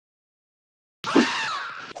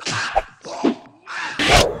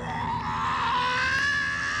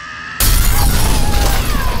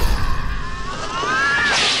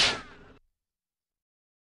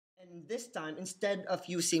this time, instead of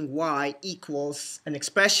using y equals an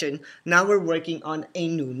expression, now we're working on a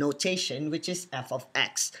new notation, which is f of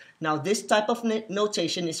x. Now, this type of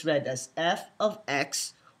notation is read as f of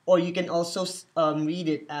x, or you can also read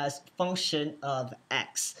it as function of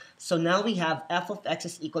x. So now we have f of x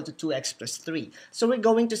is equal to 2x plus 3. So we're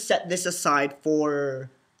going to set this aside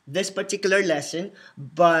for this particular lesson,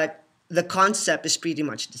 but the concept is pretty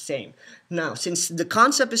much the same. Now, since the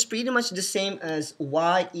concept is pretty much the same as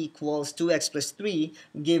y equals 2x plus 3,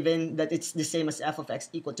 given that it's the same as f of x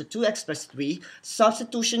equal to 2x plus 3,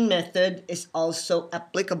 substitution method is also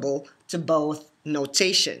applicable to both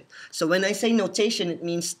notation. So when I say notation, it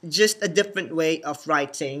means just a different way of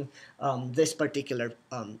writing this particular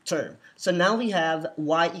term. So now we have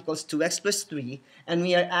y equals 2x plus 3, and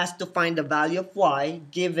we are asked to find the value of y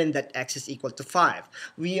given that x is equal to 5.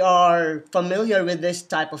 We are familiar with this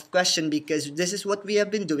type of question because this is what we have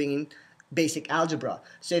been doing in basic algebra.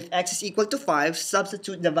 So if x is equal to 5,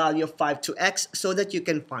 substitute the value of 5 to x so that you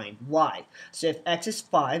can find y. So if x is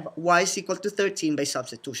 5, y is equal to 13 by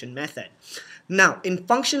substitution method. Now, in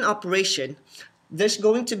function operation, there's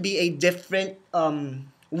going to be a different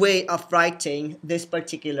way of writing this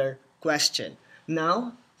particular question.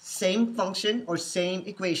 Now, same function or same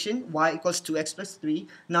equation, y equals 2x plus 3.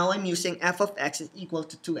 Now I'm using f of x is equal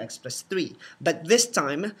to 2x plus 3. But this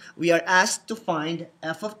time, we are asked to find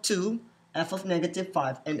f of 2, f of negative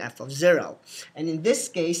 5, and f of 0. And in this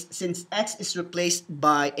case, since x is replaced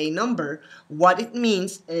by a number, what it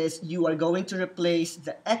means is you are going to replace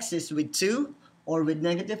the x's with 2, or with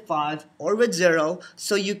negative 5, or with 0,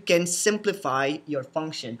 so you can simplify your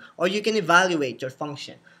function, or you can evaluate your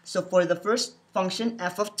function. So for the first function,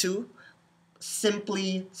 f of 2,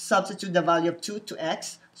 simply substitute the value of 2 to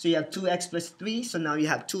x. So you have 2x plus 3, so now you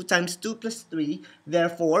have 2 times 2 plus 3.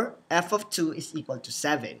 Therefore, f of 2 is equal to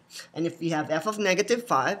 7. And if we have f of negative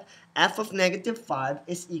 5, f of negative 5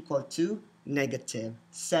 is equal to negative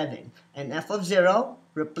 7. And f of 0,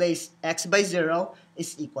 replace x by 0,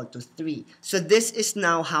 is equal to 3. So this is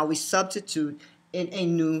now how we substitute in a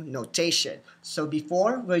new notation. So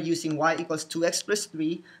before, we're using y equals 2x plus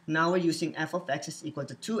 3. Now we're using f of x is equal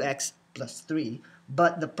to 2x plus 3.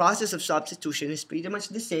 But the process of substitution is pretty much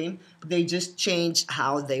the same. They just change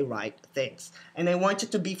how they write things. And I want you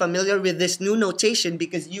to be familiar with this new notation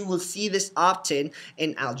because you will see this often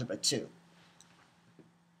in Algebra 2.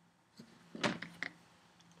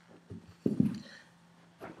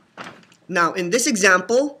 Now, in this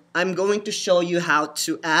example, I'm going to show you how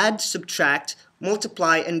to add, subtract,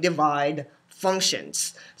 multiply, and divide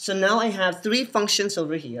functions. So now I have three functions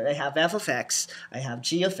over here. I have f of x, I have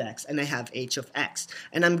g of x, and I have h of x.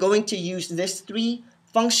 And I'm going to use these three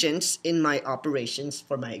functions in my operations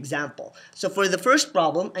for my example. So for the first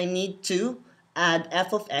problem, I need to add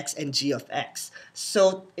f of x and g of x.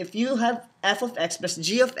 So if you have f of x plus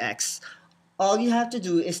g of x, all you have to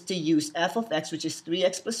do is to use f of x, which is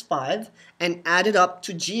 3x plus 5, and add it up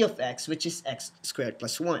to g of x, which is x squared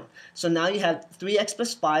plus 1. So now you have 3x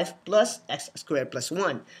plus 5 plus x squared plus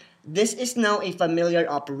 1. This is now a familiar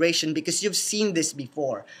operation because you've seen this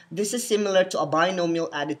before. This is similar to a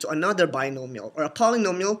binomial added to another binomial, or a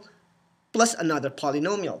polynomial plus another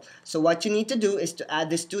polynomial. So what you need to do is to add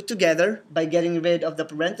these two together by getting rid of the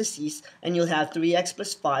parentheses, and you'll have 3x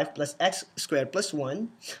plus 5 plus x squared plus 1.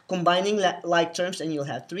 Combining like terms, and you'll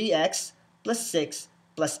have 3x plus 6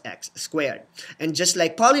 plus x squared. And just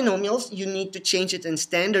like polynomials, you need to change it in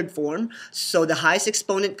standard form. So the highest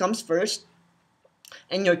exponent comes first,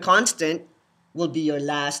 and your constant will be your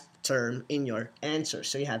last term in your answer.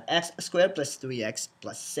 So you have x squared plus 3x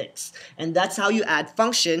plus 6. And that's how you add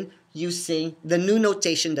function using the new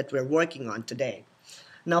notation that we're working on today.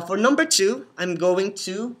 Now for number 2, I'm going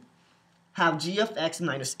to have g of x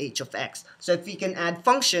minus h of x. So if we can add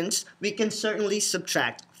functions, we can certainly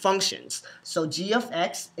subtract functions. So g of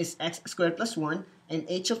x is x squared plus 1, and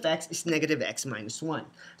h of x is negative x minus 1.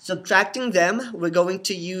 Subtracting them, we're going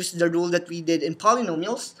to use the rule that we did in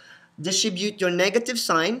polynomials. Distribute your negative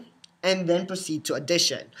sign, and then proceed to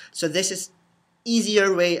addition. So this is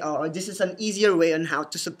easier way, or this is an easier way on how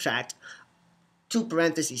to subtract two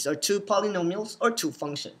parentheses, or two polynomials, or two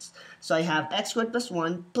functions. So I have x squared plus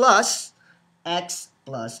 1 plus x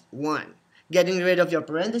plus 1. Getting rid of your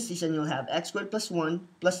parentheses, and you'll have x squared plus 1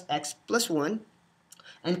 plus x plus 1.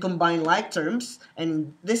 And combine like terms, and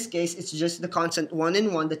in this case, it's just the constant 1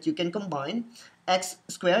 and 1 that you can combine. X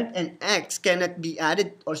squared and x cannot be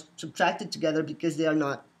added or subtracted together because they are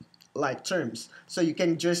not like terms. So you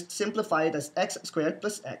can just simplify it as x squared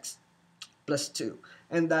plus x plus 2.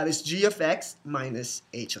 And that is g of x minus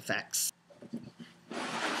h of x.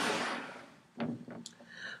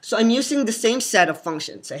 So I'm using the same set of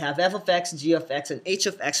functions. I have f of x, g of x, and h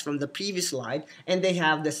of x from the previous slide, and they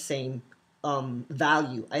have the same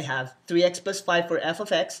value. I have 3x plus 5 for f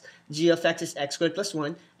of x, g of x is x squared plus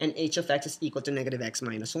 1, and h of x is equal to negative x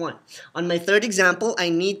minus 1. On my third example, I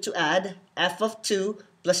need to add f of 2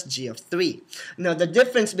 plus g of 3. Now, the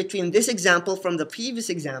difference between this example from the previous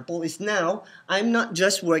example is now I'm not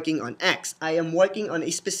just working on x. I am working on a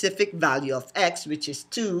specific value of x, which is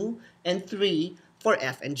 2 and 3 for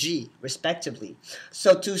f and g, respectively.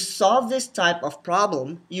 So to solve this type of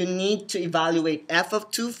problem, you need to evaluate f of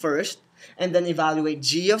 2 first, and then evaluate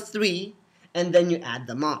g of 3, and then you add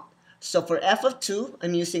them up. So for f of 2,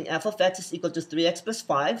 I'm using f of x is equal to 3x plus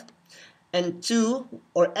 5, and 2,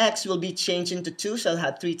 or x, will be changed into 2, so I'll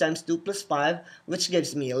have 3 times 2 plus 5, which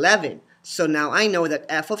gives me 11. So now I know that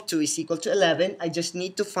f of 2 is equal to 11. I just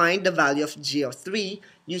need to find the value of g of 3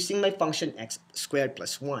 using my function x squared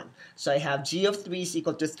plus 1. So I have g of 3 is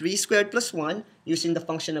equal to 3 squared plus 1 using the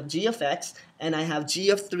function of g of x, and I have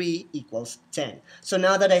g of 3 equals 10. So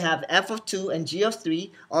now that I have f of 2 and g of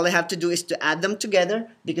 3, all I have to do is to add them together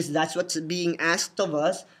because that's what's being asked of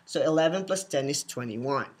us. So 11 plus 10 is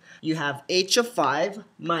 21. You have h of 5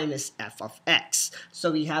 minus f of x.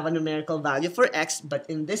 So we have a numerical value for x, but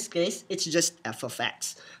in this case, it's just f of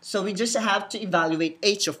x. So we just have to evaluate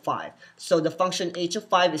h of 5. So the function h of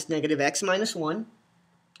 5 is negative x minus 1.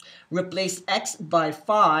 Replace x by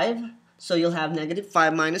 5, so you'll have negative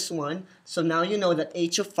 5 minus 1. So now you know that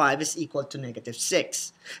h of 5 is equal to negative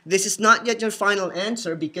 6. This is not yet your final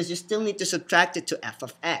answer because you still need to subtract it to f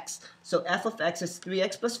of x. So f of x is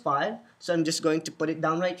 3x plus 5. So I'm just going to put it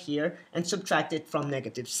down right here and subtract it from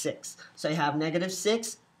negative 6. So I have negative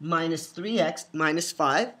 6 minus 3x minus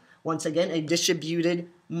 5. Once again, I distributed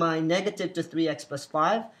my negative to 3x plus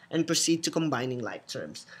 5 and proceed to combining like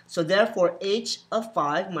terms. So therefore, h of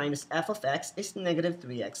 5 minus f of x is negative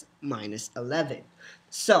 3x minus 11.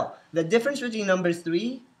 So the difference between number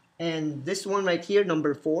 3 and this one right here,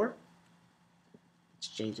 number 4, let's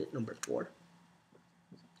change it, number 4,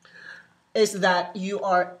 is that you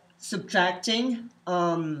are subtracting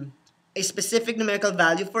a specific numerical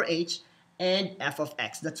value for h and f of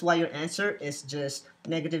x. That's why your answer is just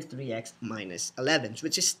negative 3x minus 11,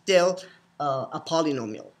 which is still a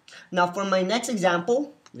polynomial. Now for my next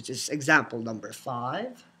example, which is example number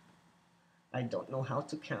 5, I don't know how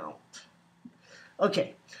to count.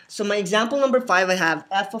 Okay, so my example number 5, I have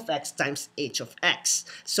f of x times h of x.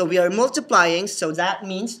 So we are multiplying, so that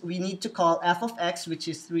means we need to call f of x, which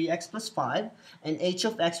is 3x plus 5, and h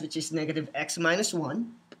of x, which is negative x minus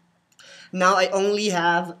 1. Now I only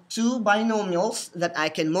have two binomials that I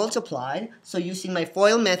can multiply. So using my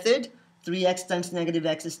FOIL method, 3x times negative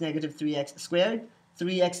x is negative 3x squared.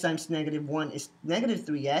 3x times negative 1 is negative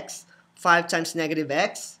 3x. 5 times negative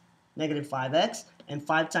x, negative 5x. And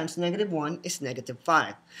 5 times negative 1 is negative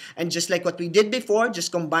 5. And just like what we did before,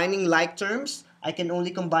 just combining like terms, I can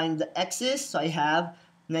only combine the x's. So I have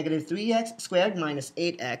negative 3x squared minus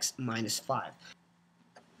 8x minus 5.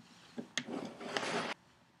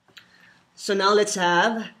 So now let's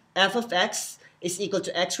have f of x is equal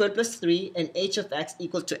to x squared plus 3 and h of x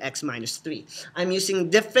equal to x minus 3. I'm using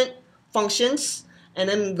different functions and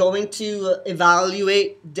I'm going to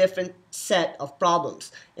evaluate different set of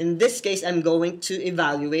problems. In this case, I'm going to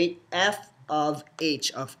evaluate f of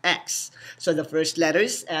h of x. So the first letter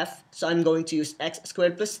is f, so I'm going to use x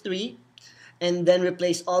squared plus 3 and then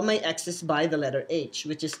replace all my x's by the letter h,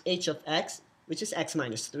 which is h of x, which is x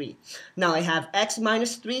minus 3. Now I have x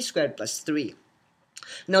minus 3 squared plus 3.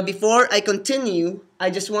 Now before I continue, I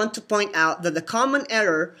just want to point out that the common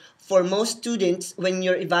error for most students when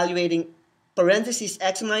you're evaluating parentheses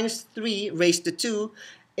x minus 3 raised to 2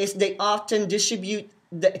 is they often distribute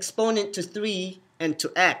the exponent to 3 and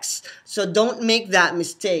to x. So don't make that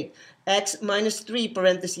mistake. X minus 3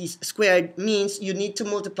 parentheses squared means you need to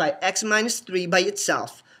multiply x minus 3 by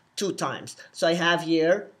itself 2 times. So I have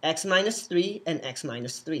here x minus 3 and x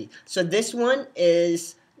minus 3. So this one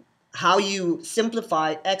is how you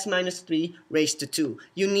simplify x minus 3 raised to 2.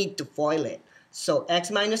 You need to FOIL it. So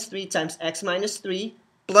x minus 3 times x minus 3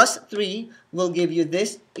 plus 3 will give you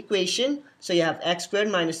this equation. So you have x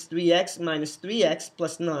squared minus 3x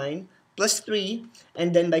plus 9 plus 3.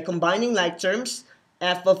 And then by combining like terms,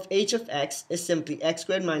 f of h of x is simply x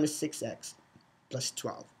squared minus 6x plus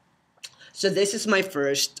 12. So this is my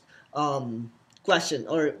first question,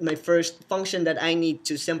 or my first function that I need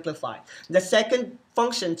to simplify. The second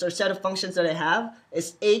functions or set of functions that I have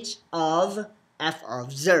is h of f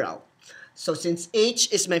of 0. So since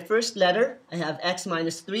h is my first letter, I have x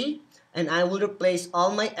minus 3, and I will replace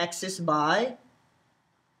all my x's by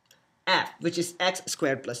f, which is x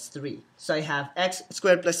squared plus 3. So I have x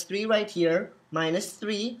squared plus 3 right here, minus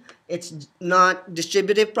 3. It's not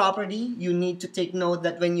distributive property. You need to take note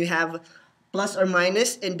that when you have plus or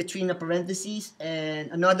minus in between a parentheses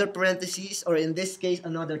and another parentheses, or in this case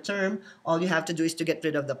another term, all you have to do is to get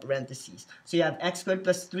rid of the parentheses. So you have x squared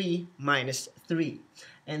plus 3 minus 3.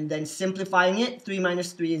 And then simplifying it, 3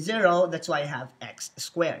 minus 3 is 0. That's why I have x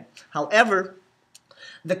squared. However,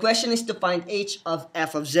 the question is to find h of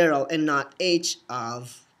f of 0 and not h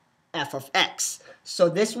of f of x. So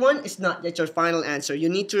this one is not yet your final answer. You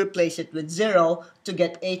need to replace it with 0 to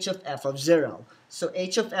get h of f of 0. So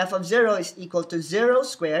h of f of 0 is equal to 0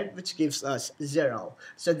 squared, which gives us 0.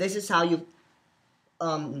 So this is how you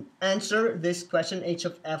answer this question, h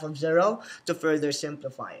of f of 0, to further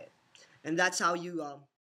simplify it. And that's how you